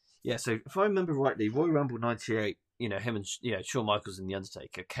 so if I remember rightly, Royal Rumble 98, him and, Shawn Michaels and The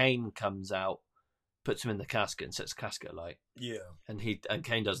Undertaker, Kane comes out, puts him in the casket and sets the casket alight. Yeah. And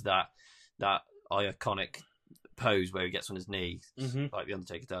Kane does that iconic pose where he gets on his knee, like The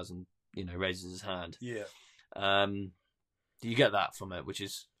Undertaker does, and, raises his hand. Yeah. You get that from it, which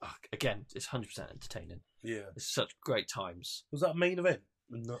is, again, it's 100% entertaining. Yeah. It's such great times. Was that main event?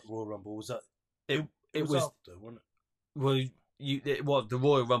 Not Royal Rumble. Was that? It was after, wasn't it? Well, it was the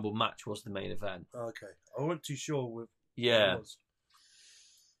Royal Rumble match was the main event. Okay, I wasn't too sure with. Yeah,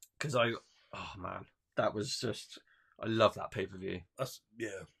 because that was just, I love that pay per view.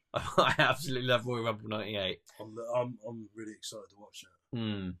 Yeah. I absolutely love Royal Rumble 98. I'm really excited to watch it.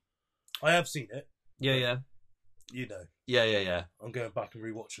 Mm. I have seen it. Yeah. Yeah. I'm going back and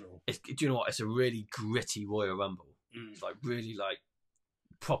rewatching it all. Do you know what? It's a really gritty Royal Rumble. It's like really like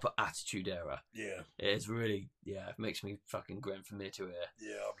proper Attitude Era. Yeah. It is really, it makes me fucking grin from ear to ear.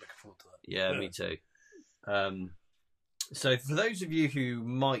 Yeah, I'm looking forward to that. Yeah, me too. So for those of you who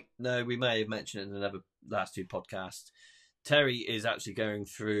might know, we may have mentioned it in another last two podcasts, Terry is actually going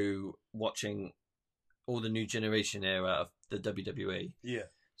through watching all the new generation era of the WWE. Yeah.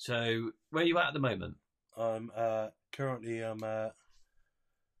 So where are you at the moment? I'm currently at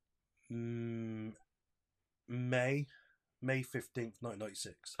May 15th,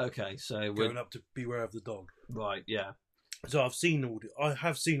 1996. Okay, so going up to Beware of the Dog. Right, yeah. So I have seen all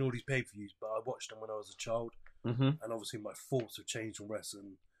these pay-per-views, but I watched them when I was a child, and obviously my thoughts have changed on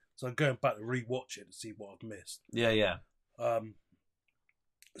wrestling. So I'm going back to rewatch it to see what I've missed. Yeah.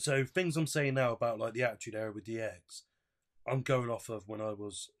 So things I'm saying now about like the Attitude Era with DX, I'm going off of when I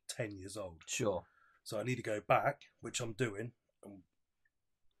was 10 years old. Sure. So I need to go back, which I'm doing, and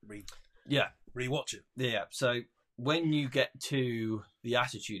rewatch it. Yeah. So when you get to the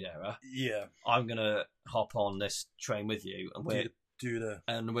Attitude Era, I'm gonna hop on this train with you, and we're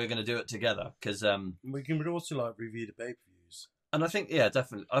gonna do it together because we can also like review the pay-per-views. And I think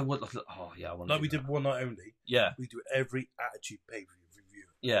definitely I would. Oh yeah, I want. Like we did one night only. Yeah, we do every Attitude pay-per-view review.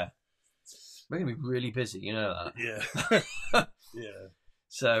 Yeah, we're gonna be really busy, you know that. Yeah. Yeah.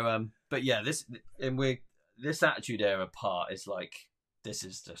 So, but yeah, this Attitude Era part is like, this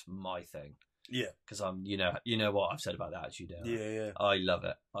is just my thing. Yeah. Because I'm, you know what I've said about the Attitude Era. Yeah. I love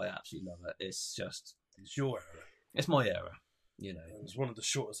it. I absolutely love it. It's your era. It's my era. It's one of the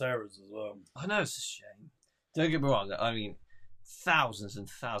shortest eras as well. I know, it's a shame. Don't get me wrong. I mean, thousands and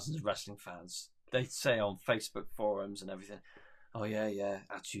thousands of wrestling fans, they say on Facebook forums and everything, oh yeah,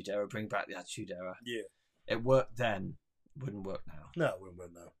 Attitude Era, bring back the Attitude Era. Yeah. It worked then, wouldn't work now. No, it wouldn't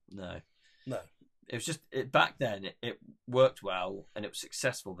work now. No. It was just, back then, it worked well, and it was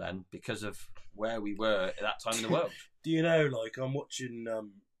successful then because of where we were at that time in the world. Do you know, like, I'm watching,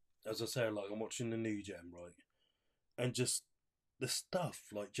 as I say, like, I'm watching the New Gen, right? And just the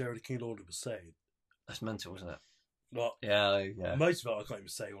stuff, like, Jerry the King Lawler was saying. That's mental, isn't it? Like, yeah. Most of it I can't even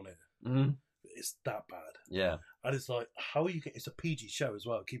say on it. Mm-hmm. It's that bad. Yeah. And it's like, how are you getting... It's a PG show as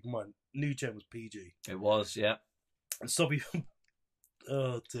well. Keep in mind, New Gen was PG. It was, yeah. And Sobby...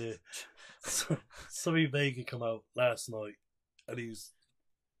 oh, dear. Sobby Vega come out last night and he's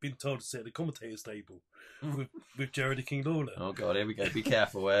been told to sit at the commentator's table with Jerry the King Lawler. Oh, God, here we go. Be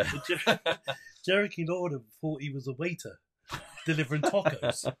careful. Jerry King Lawler thought he was a waiter delivering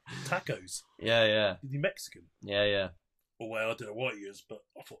tacos. Yeah. Is he Mexican? Yeah. Well, I don't know what he is, but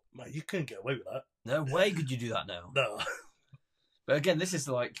I thought, man, you couldn't get away with that. No way could you do that now. No. But again, this is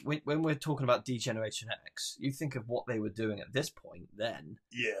like, when we're talking about D-Generation X, you think of what they were doing at this point then.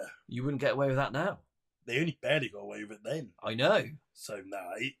 Yeah. You wouldn't get away with that now. They only barely got away with it then. I know. So,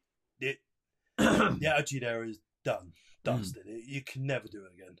 the Attitude Era is done. Dusted. You can never do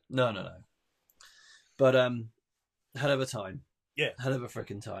it again. No. But, hell of a time. Yeah. Hell of a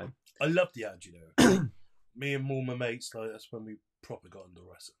freaking time. I love the Attitude Era. Me and all my mates, like, that's when we proper got into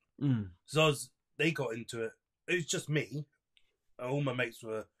wrestling. So they got into it. It was just me. All my mates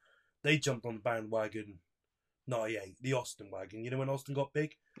they jumped on the bandwagon 98, the Austin wagon. You know when Austin got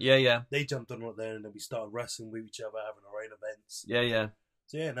big? Yeah. They jumped on it there and then we started wrestling with each other, having our own events. Yeah.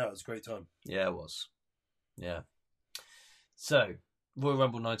 So yeah, no, it was a great time. Yeah, it was. Yeah. So, Royal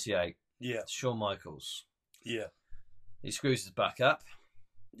Rumble 98. Yeah. Shawn Michaels. Yeah. He screws his back up.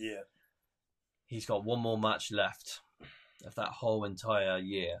 Yeah. He's got one more match left of that whole entire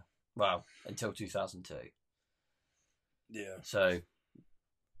year. Well, until 2002. Yeah. So,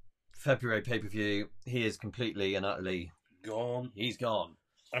 February pay-per-view, he is completely and utterly gone. He's gone.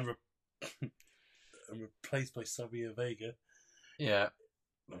 And replaced by Savio Vega. Yeah.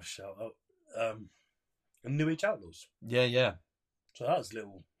 No shout out. And New Age Outlaws. Yeah. So that was a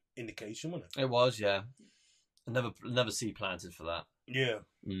little indication, wasn't it? It was, yeah. Never see planted for that. Yeah.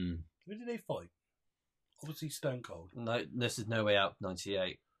 Mm. Who did they fight? Obviously Stone Cold. No, this is No Way Out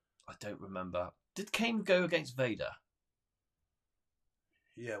 98. I don't remember. Did Kane go against Vader?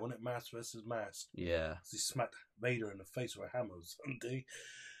 Yeah, wasn't it Mask versus Mask? Yeah. He smacked Vader in the face with a hammer or something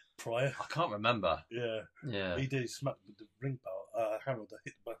prior. I can't remember. Yeah. He did. He smacked with the ring belt, hammer that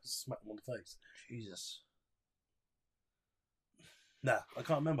hit the back and smacked him on the face. Jesus. Nah, I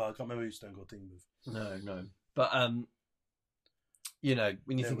can't remember. I can't remember who Stone Cold teamed with. No. But you know,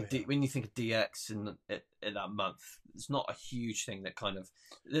 when you think of DX in that month, it's not a huge thing. That kind of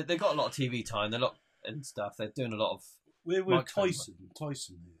they've got a lot of TV time. They're and stuff. They're doing a lot of. We're Tyson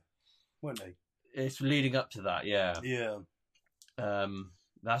here, weren't they? It's leading up to that, yeah. Yeah.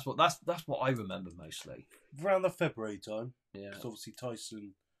 That's what I remember mostly. Around the February time. Yeah. Because obviously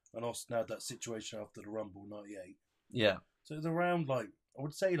Tyson and Austin had that situation after the Rumble '98. Yeah. So it was around I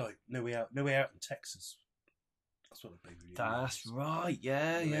would say No Way Out in Texas. That's what the big. That's right.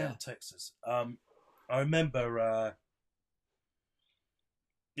 Yeah. No Way Out in Texas. I remember.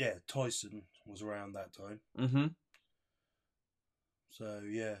 Tyson was around that time. Mm-hmm. So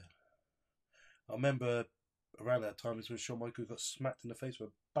yeah, I remember around that time is when Shawn Michaels got smacked in the face with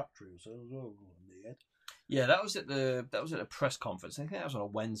a battery or so as well on the head. Yeah, that was at a press conference. I think that was on a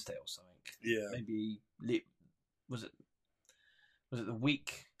Wednesday or something. Yeah, maybe was it the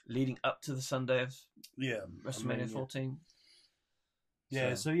week leading up to the Sunday of WrestleMania 14?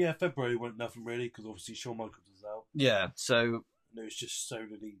 Yeah, so February went nothing really because obviously Shawn Michaels was out. Yeah, so it was just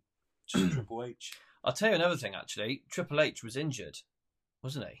solely just Triple H. I'll tell you another thing. Actually, Triple H was injured,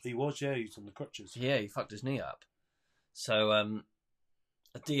 wasn't he? He was, yeah. He was on the crutches. Yeah, he fucked his knee up. So, a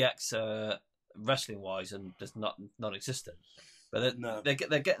DX wrestling wise and just non-existent. But they're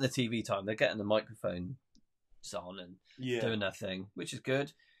getting the TV time. They're getting the microphone on and doing their thing, which is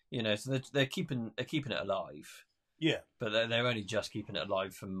good. You know, so they're keeping it alive. Yeah, but they're only just keeping it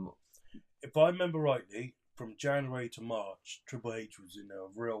alive from. If I remember rightly, from January to March, Triple H was in a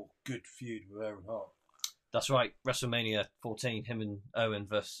real good feud with Owen Hart. That's right. WrestleMania 14, him and Owen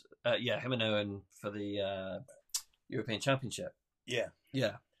for the European Championship. Yeah.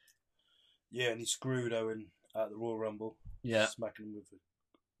 Yeah. Yeah, and he screwed Owen at the Royal Rumble. Yeah. Smacking him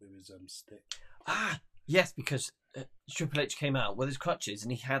with his stick. Ah, yes, because Triple H came out with his crutches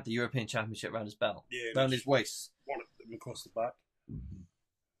and he had the European Championship around his belt. Yeah. Around his waist. Walloped him across the back.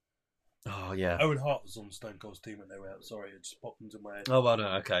 Oh, yeah. Owen Hart was on Stone Cold's team when they were out. Sorry, it just popped into my head. Oh, well, no,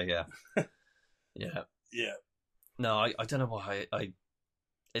 okay, yeah. Yeah. Yeah. No, I don't know why.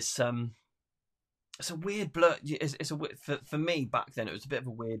 It's a weird blur. It's a weird, for me back then. It was a bit of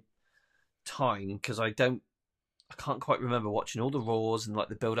a weird time because I can't quite remember watching all the Raws and like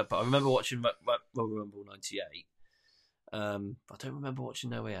the build up. But I remember watching Royal Rumble '98. I don't remember watching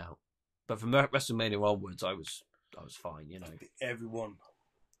No Way Out. But from WrestleMania onwards, I was fine. You know, everyone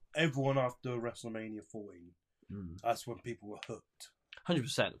after WrestleMania 14. That's when people were hooked.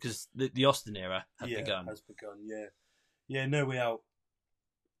 100%, because the Austin era had begun. Has begun, yeah. Yeah, No Way Out.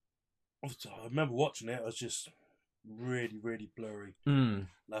 I remember watching it, it was just really, really blurry. And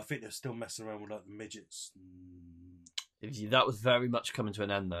I think they're still messing around with like the midgets. That was very much coming to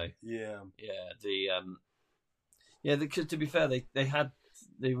an end, though. Yeah. Yeah, because to be fair,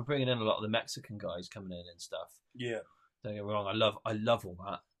 they were bringing in a lot of the Mexican guys coming in and stuff. Yeah. Don't get me wrong, I love all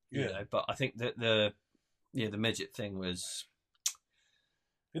that. You know, but I think that the midget thing was.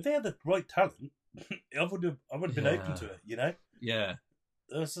 If they had the right talent, I would have been open to it, you know? Yeah.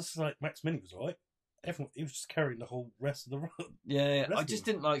 It was just like Max Mini was alright. He was just carrying the whole rest of the run. Yeah. I just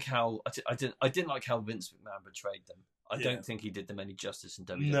didn't like how I didn't like how Vince McMahon betrayed them. I don't think he did them any justice in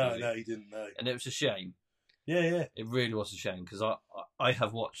WWE. No, he didn't. No. And it was a shame. Yeah. It really was a shame because I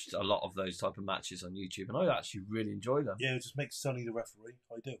have watched a lot of those type of matches on YouTube and I actually really enjoy them. Yeah, it just makes Sonny the referee.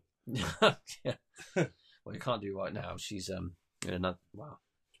 I do. Yeah. Well, you can't do right now. She's wow.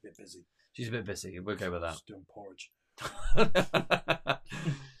 A bit busy. She's a bit busy. We'll go with that. She's doing porridge.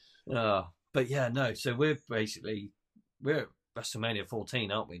 But yeah, no. So we're at WrestleMania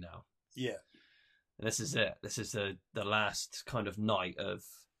 14, aren't we now? Yeah. And this is it. This is the last kind of night of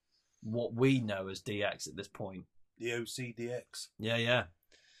what we know as DX at this point. The OC DX. Yeah.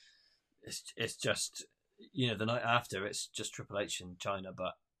 It's just the night after it's just Triple H in China,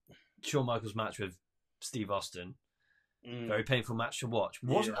 but Shawn Michaels match with Steve Austin. Very painful match to watch.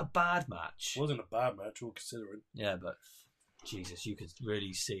 Wasn't a bad match. Wasn't a bad match, all considering. Yeah, but Jesus, you could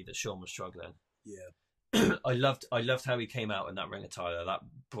really see that Sean was struggling. Yeah. I loved how he came out in that ring attire, that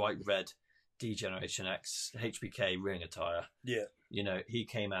bright red D-Generation X HBK ring attire. Yeah. You know, he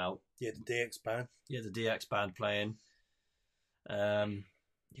came out. Yeah, the DX band. Yeah, the DX band playing. Yeah,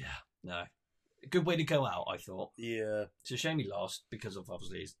 no. A good way to go out, I thought. Yeah. It's a shame he lost because of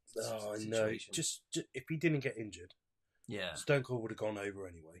obviously his I know. Just if he didn't get injured, yeah, Stone Cold would have gone over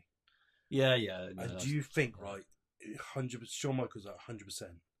anyway. Yeah. No, and do you think, right, 100%, Shawn Michaels at 100%,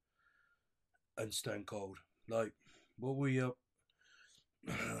 and Stone Cold, like, what were you?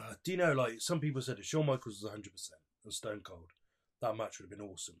 Do you know, like, some people said if Shawn Michaels was 100% and Stone Cold, that match would have been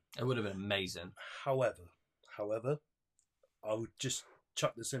awesome. It would have been amazing. However, I would just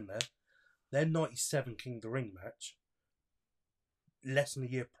chuck this in there. Their 97 King of the Ring match, less than a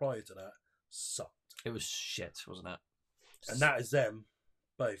year prior to that, sucked. It was shit, wasn't it? And that is them,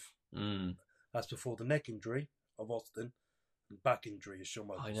 both. Mm. That's before the neck injury of Austin and back injury of Shawn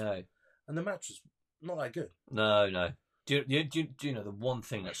Michaels. I know. And the match was not that good. No. Do you know the one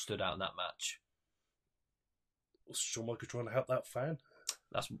thing that stood out in that match? Was Shawn Michaels trying to help that fan?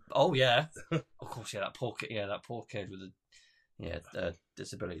 Oh yeah, of course, yeah. That poor kid with a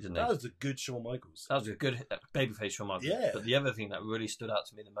disability, didn't he? That was a good Shawn Michaels. That was a good babyface Shawn Michaels. Yeah. But the other thing that really stood out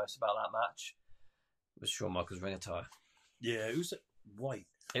to me the most about that match was Shawn Michaels' ring attire. Yeah, it was white.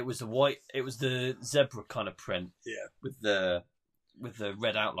 It was the white. It was the zebra kind of print. Yeah. With the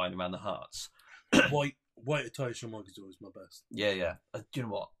red outline around the hearts. white attire Shawn Michaels is always my best. Yeah. Do you know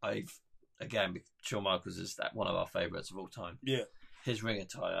what? Shawn Michaels is one of our favourites of all time. Yeah. His ring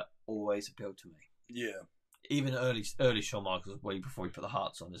attire always appealed to me. Yeah. Even early Shawn Michaels, way before he put the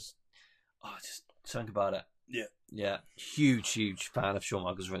hearts on, just something about it. Yeah. Yeah. Huge fan of Shawn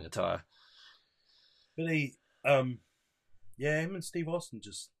Michaels' ring attire. But him and Steve Austin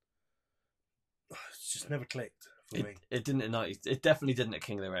just never clicked for me. It didn't at night. It definitely didn't at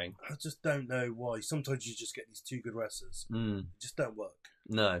King of the Ring. I just don't know why. Sometimes you just get these two good wrestlers. It just don't work.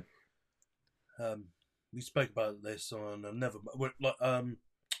 No. We spoke about this on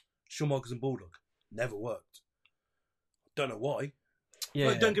Shawn Michaels and Bulldog. Never worked. Don't know why. Yeah.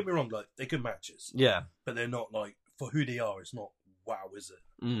 Like, don't get me wrong. Like, they're good matches. Yeah. But they're not, like, for who they are. It's not wow, is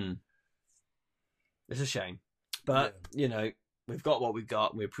it? It's a shame, but you know, we've got what we've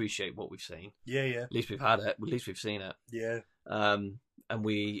got. And we appreciate what we've seen. Yeah. At least we've had it. At least we've seen it. Yeah.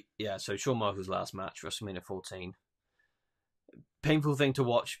 So Shawn Michaels' last match, WrestleMania 14. Painful thing to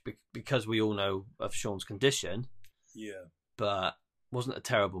watch because we all know of Shawn's condition. Yeah. But wasn't a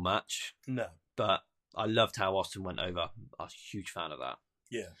terrible match. No. But I loved how Austin went over. I was a huge fan of that.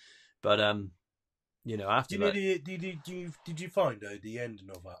 Yeah. But you know, after that, did you find the ending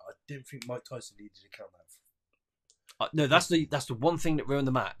of that? I didn't think Mike Tyson needed to count that. No, that's the one thing that ruined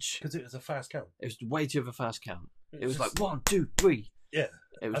the match because it was a fast count. It was way too of a fast count. It was like 1, 2, 3. Yeah.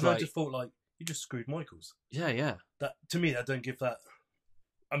 It was and like, I just thought, like, you just screwed Michaels. Yeah. That to me, I don't give that.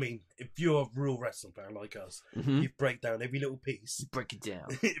 I mean, if you're a real wrestling fan like us, Mm-hmm. you break down every little piece. Break it down.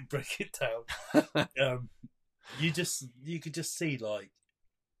 Break it down. You could just see like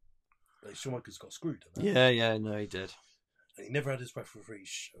Shawn Michaels got screwed. Yeah, no, he did. And he never had his referee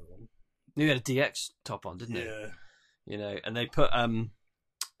show on. He had a DX top on, didn't he? Yeah. You know, and they put I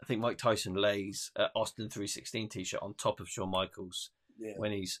think Mike Tyson lays Austin 316 t-shirt on top of Shawn Michaels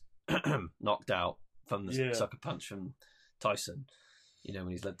when he's knocked out from the sucker punch from Tyson. You know,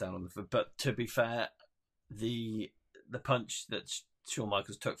 when he's led down on the foot. But to be fair, the punch that Shawn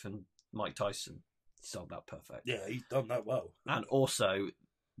Michaels took from Mike Tyson sold that perfect. Yeah, he's done that well. And also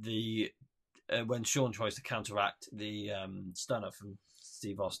the when Shawn tries to counteract the stunner from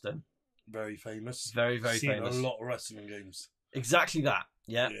Steve Austin. Very famous. Very Seen famous. A lot of wrestling games. Exactly that.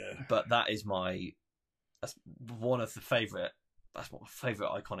 Yeah. But that's one of the favourite. That's my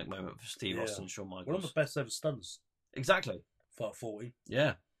favourite iconic moment for Steve Austin and Shawn Michaels. One of the best ever stunners. Exactly. Part 40.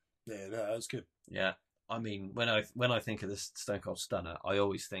 Yeah. Yeah, no, that was good. Yeah. I mean, when I think of this Stone Cold Stunner, I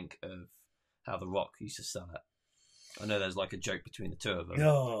always think of how The Rock used to sell it. I know there's like a joke between the two of them.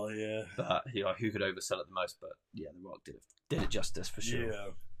 Oh yeah. But who could oversell it the most? But yeah, The Rock did it justice for sure. Yeah.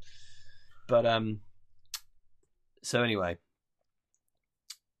 But so anyway,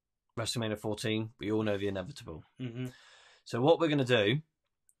 WrestleMania 14. We all know the inevitable. Mm-hmm. So what we're going to do,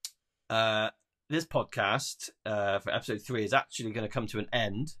 this podcast for episode 3 is actually going to come to an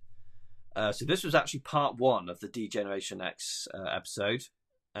end. So this was actually part 1 of the D-Generation X episode,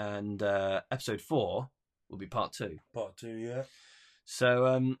 and episode 4 will be part 2. Part 2, yeah.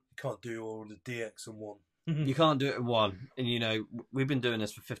 So you can't do all the DX in one. You can't do it in one, and you know we've been doing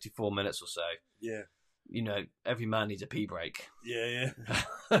this for 54 minutes or so. Yeah. You know, every man needs a pee break. Yeah.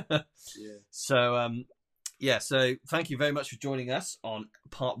 Yeah. So Yeah, so thank you very much for joining us on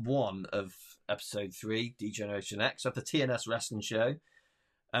part 1 of episode 3, D-Generation X of the T&S Wrestling Show.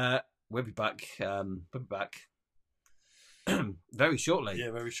 We'll be back. Very shortly. Yeah,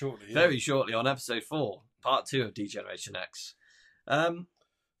 very shortly. Yeah. Very shortly on episode 4, part 2 of D-Generation X.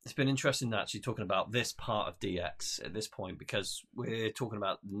 It's been interesting actually talking about this part of DX at this point, because we're talking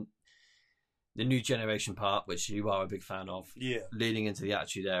about the new generation part, which you are a big fan of. Yeah. Leading into the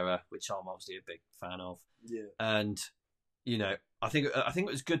Attitude Era, which I'm obviously a big fan of. Yeah. And, you know, I think it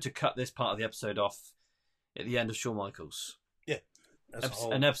was good to cut this part of the episode off at the end of Shawn Michaels. Yeah. As a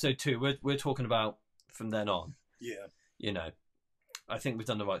whole. And episode 2, we're talking about from then on. Yeah. You know, I think we've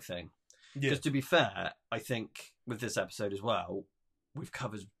done the right thing. Yeah. Because to be fair, I think with this episode as well, we've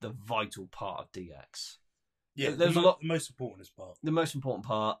covered the vital part of DX. Yeah, there's a lot. The most important part. The most important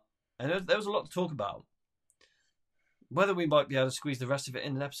part. And there was a lot to talk about. Whether we might be able to squeeze the rest of it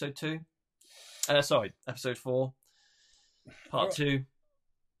in episode 2. Episode 4. Part 2.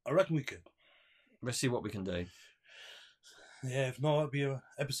 I reckon we could. Let's see what we can do. Yeah, if not, it'll be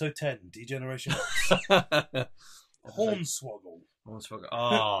episode 10, D-Generation X. Hornswoggle. Hornswoggle.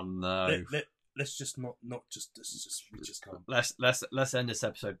 Oh, no. Let's just not just we just can't. Let's end this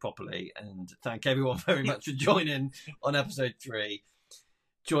episode properly and thank everyone very much for joining on episode 3.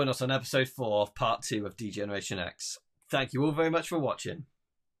 Join us on episode 4, part 2 of D-Generation X. Thank you all very much for watching.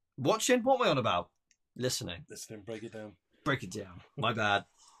 Watching? What am I on about? Listening. Break it down. Break it down. My bad.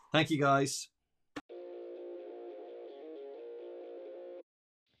 Thank you, guys.